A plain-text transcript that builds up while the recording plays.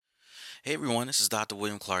Hey everyone, this is Dr.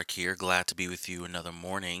 William Clark here. Glad to be with you another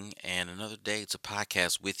morning and another day to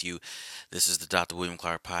podcast with you. This is the Dr. William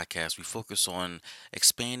Clark podcast. We focus on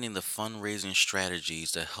expanding the fundraising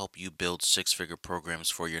strategies that help you build six-figure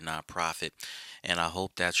programs for your nonprofit. And I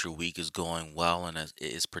hope that your week is going well and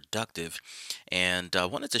is productive. And I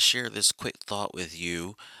wanted to share this quick thought with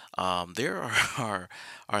you. There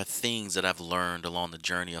are things that I've learned along the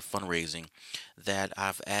journey of fundraising that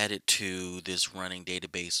I've added to this running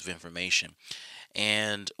database of information.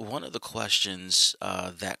 And one of the questions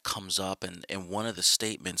that comes up, and one of the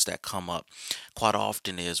statements that come up quite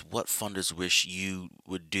often is what funders wish you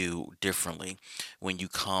would do differently when you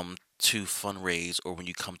come to fundraise or when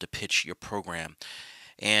you come to pitch your program.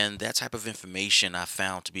 And that type of information I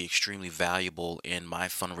found to be extremely valuable in my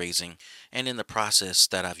fundraising and in the process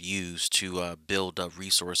that I've used to build up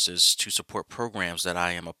resources to support programs that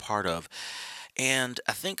I am a part of. And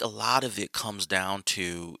I think a lot of it comes down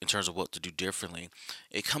to, in terms of what to do differently,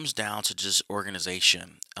 it comes down to just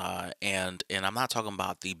organization. And I'm not talking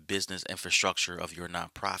about the business infrastructure of your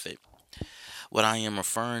nonprofit. What I am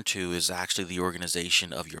referring to is actually the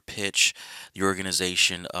organization of your pitch, the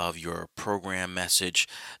organization of your program message,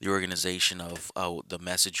 the organization of the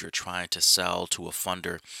message you're trying to sell to a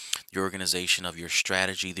funder, the organization of your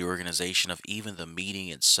strategy, the organization of even the meeting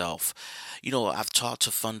itself. I've talked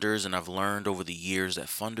to funders and I've learned over the years that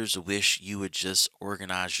funders wish you would just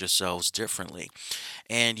organize yourselves differently.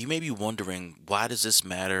 And you may be wondering, why does this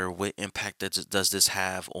matter? What impact does this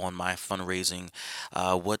have on my fundraising?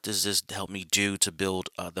 What does this help me do to build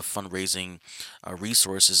the fundraising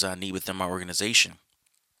resources I need within my organization?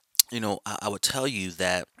 I would tell you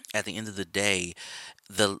that at the end of the day,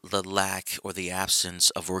 the lack or the absence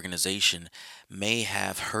of organization may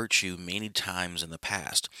have hurt you many times in the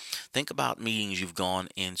past. Think about meetings you've gone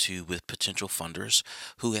into with potential funders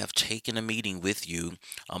who have taken a meeting with you,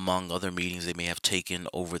 among other meetings they may have taken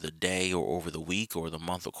over the day or over the week or the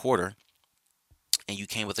month or quarter, and you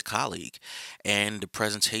came with a colleague, and the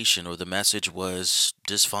presentation or the message was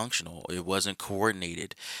dysfunctional. It wasn't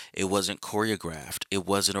coordinated, it wasn't choreographed, it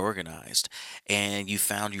wasn't organized, and you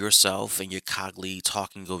found yourself and your colleague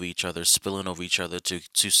talking over each other, spilling over each other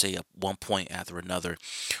to say up one point after another,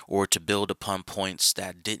 or to build upon points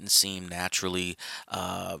that didn't seem naturally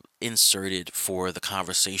inserted for the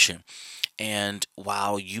conversation. And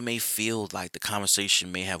while you may feel like the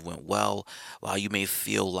conversation may have went well, while you may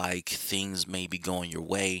feel like things may be going your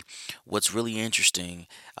way, what's really interesting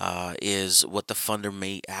is what the funder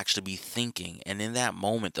may actually be thinking. And in that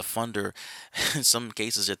moment, the funder, in some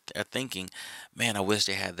cases, are thinking, man, I wish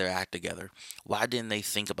they had their act together. Why didn't they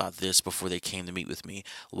think about this before they came to meet with me?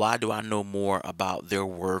 Why do I know more about their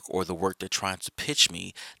work or the work they're trying to pitch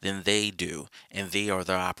me than they do? And they are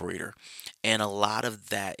the operator. And a lot of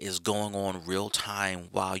that is going on real time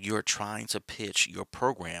while you're trying to pitch your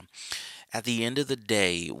program. At the end of the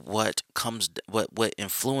day, what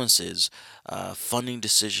influences funding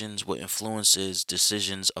decisions, what influences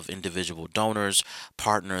decisions of individual donors,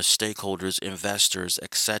 partners, stakeholders, investors,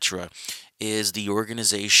 etc., is the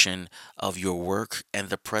organization of your work and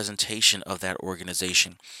the presentation of that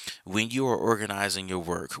organization. When you are organizing your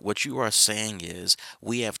work, what you are saying is,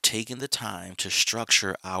 we have taken the time to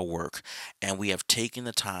structure our work, and we have taken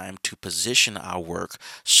the time to position our work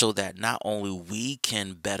so that not only we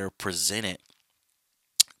can better present it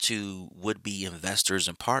to would be investors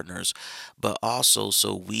and partners, but also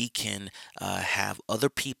so we can have other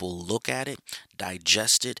people look at it,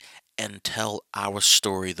 digest it, and tell our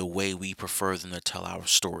story the way we prefer them to tell our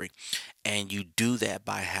story. And you do that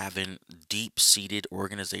by having deep seated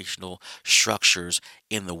organizational structures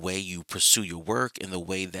in the way you pursue your work, in the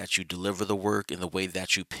way that you deliver the work, in the way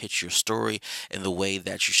that you pitch your story, in the way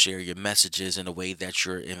that you share your messages, in the way that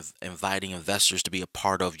you're inviting investors to be a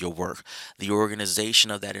part of your work. The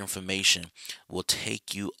organization of that information will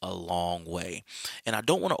take you a long way. And I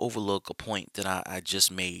don't want to overlook a point that I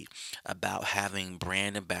just made about having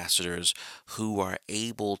brand ambassadors who are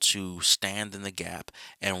able to stand in the gap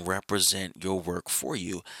and represent your work for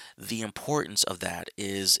you. The importance of that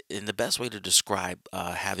is, in the best way to describe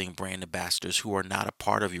having brand ambassadors who are not a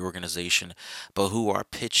part of your organization, but who are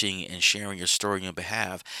pitching and sharing your story on your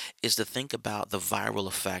behalf, is to think about the viral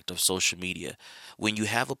effect of social media. When you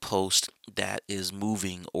have a post that is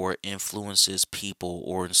moving or influences people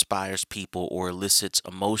or inspires people or elicits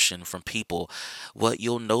emotion from people, what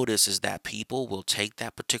you'll notice is that people will take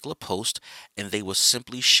that particular post and they will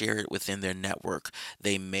simply share it within their network.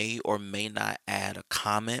 They may or may not add a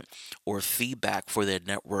comment or feedback for their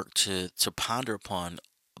network to ponder upon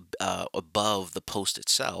above the post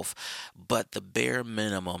itself, but the bare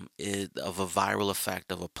minimum of a viral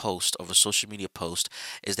effect of a post, of a social media post,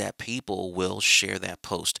 is that people will share that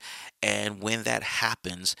post. And when that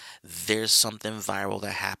happens, there's something viral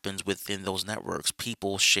that happens within those networks.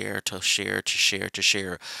 People share to share to share to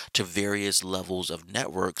share to various levels of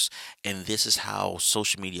networks. And this is how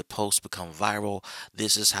social media posts become viral.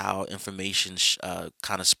 This is how information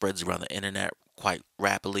kind of spreads around the internet quite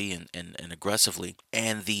rapidly and aggressively.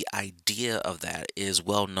 And the idea of that is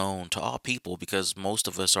well known to all people because most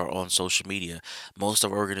of us are on social media. Most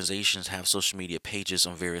of our organizations have social media pages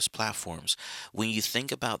on various platforms. When you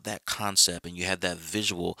think about that concept and you have that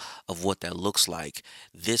visual of what that looks like,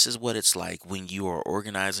 this is what it's like when you are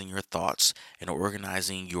organizing your thoughts and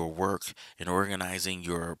organizing your work and organizing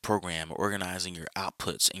your program, organizing your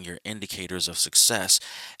outputs and your indicators of success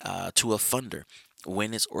to a funder.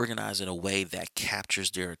 When it's organized in a way that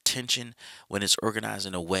captures their attention, when it's organized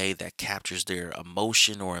in a way that captures their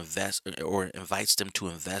emotion or invites them to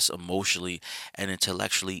invest emotionally and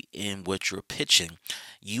intellectually in what you're pitching,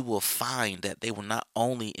 you will find that they will not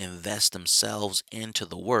only invest themselves into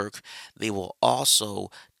the work, they will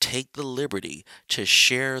also take the liberty to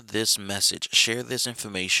share this message, share this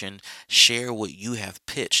information, share what you have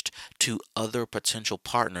pitched to other potential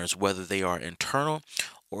partners, whether they are internal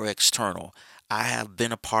or external. I have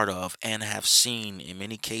been a part of and have seen in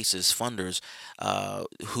many cases funders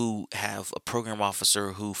who have a program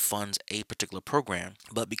officer who funds a particular program,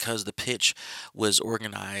 but because the pitch was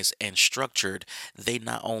organized and structured, they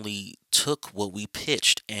not only took what we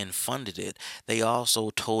pitched and funded it, they also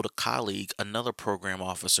told a colleague, another program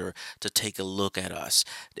officer, to take a look at us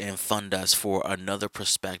and fund us for another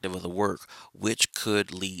perspective of the work, which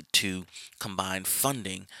could lead to combined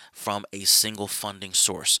funding from a single funding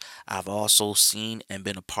source. I've also seen and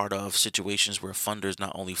been a part of situations where funders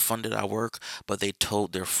not only funded our work, but they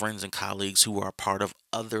told their friends and colleagues who are part of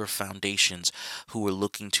other foundations who are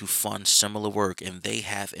looking to fund similar work, and they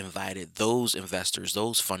have invited those investors,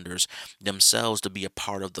 those funders themselves to be a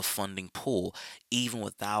part of the funding pool, even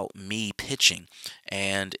without me pitching.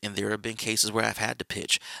 And there have been cases where I've had to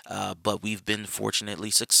pitch, but we've been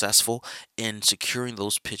fortunately successful in securing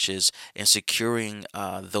those pitches and securing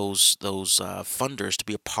those funders to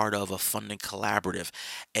be a part of a funding collaborative.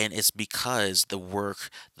 And it's because the work,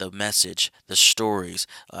 the message, the stories,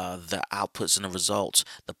 the outputs and the results,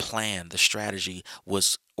 the plan, the strategy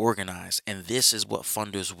was organized. And this is what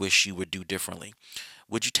funders wish you would do differently.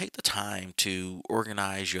 Would you take the time to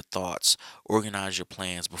organize your thoughts, organize your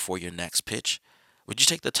plans before your next pitch? Would you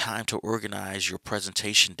take the time to organize your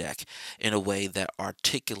presentation deck in a way that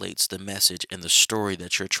articulates the message and the story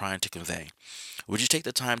that you're trying to convey? Would you take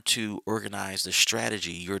the time to organize the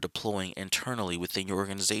strategy you're deploying internally within your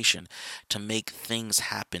organization to make things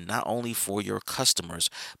happen, not only for your customers,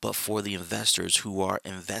 but for the investors who are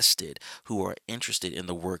invested, who are interested in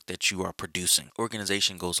the work that you are producing?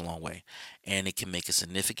 Organization goes a long way, and it can make a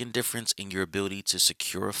significant difference in your ability to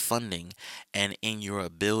secure funding and in your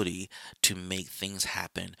ability to make things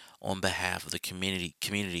happen on behalf of the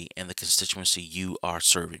community and the constituency you are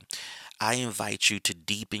serving. I invite you to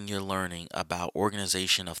deepen your learning about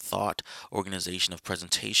organization of thought, organization of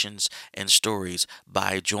presentations, and stories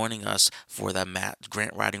by joining us for the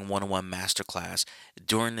Grant Writing 101 Masterclass.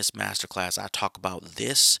 During this masterclass, I talk about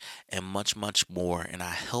this and much, much more, and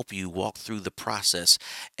I help you walk through the process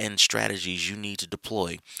and strategies you need to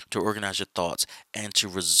deploy to organize your thoughts and to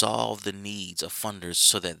resolve the needs of funders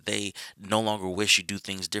so that they no longer wish you do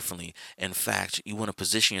things differently. In fact, you want to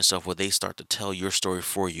position yourself where they start to tell your story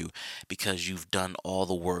for you because you've done all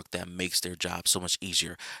the work that makes their job so much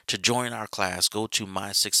easier. To join our class, go to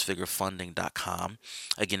mysixfigurefunding.com.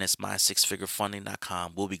 Again, it's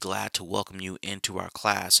mysixfigurefunding.com. We'll be glad to welcome you into our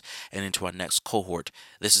class and into our next cohort.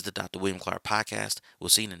 This is the Dr. William Clark Podcast. We'll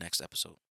see you in the next episode.